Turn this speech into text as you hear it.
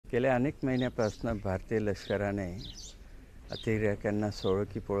गेल्या अनेक महिन्यापासून भारतीय लष्कराने अतिरेक्यांना सोळं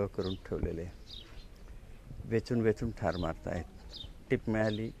की पोळं करून ठेवलेले, वेचून वेचून ठार मारत आहेत. टिप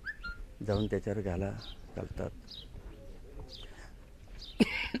मिळाली जाऊन त्याच्यावर घालतात.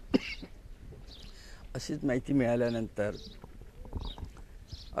 अशीच माहिती मिळाल्यानंतर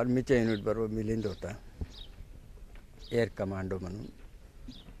आर्मीच्या युनिटबरोबर मिलिंद होता, एअर कमांडो म्हणून,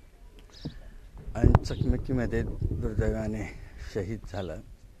 आणि चकमकीमध्ये दुर्दैवाने शहीद झाला.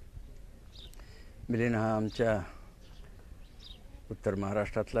 मिलिंद हा आमच्या उत्तर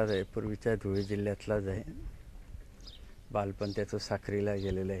महाराष्ट्रातलाच आहे, पूर्वीच्या धुळे जिल्ह्यातलाच आहे. बालपण त्याचं साखरीला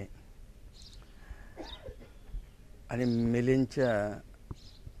गेलेलं आहे. आणि मिलिंदच्या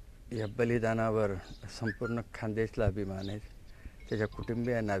या बलिदानावर संपूर्ण खानदेशला अभिमान आहे, त्याच्या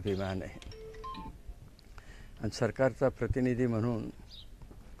कुटुंबियांना अभिमान आहे. आणि सरकारचा प्रतिनिधी म्हणून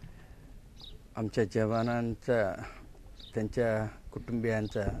आमच्या जवानांचा, त्यांच्या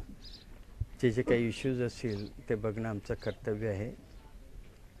कुटुंबियांचा जे काही इश्यूज असतील ते बघणं आमचं कर्तव्य आहे.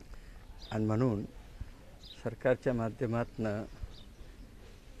 आणि म्हणून सरकारच्या माध्यमातून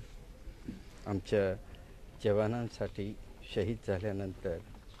आमच्या जवानांसाठी शहीद झाल्यानंतर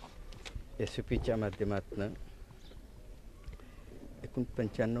SUPच्या माध्यमातून एकूण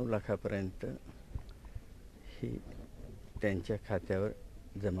 95 लाखापर्यंत ही त्यांच्या खात्यावर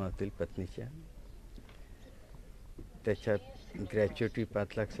जमा होतील पत्नीच्या. त्याच्यात ग्रॅच्युटी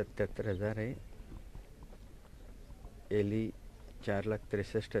 5,77,000 आहे, एली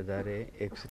 4,63,000 आहे,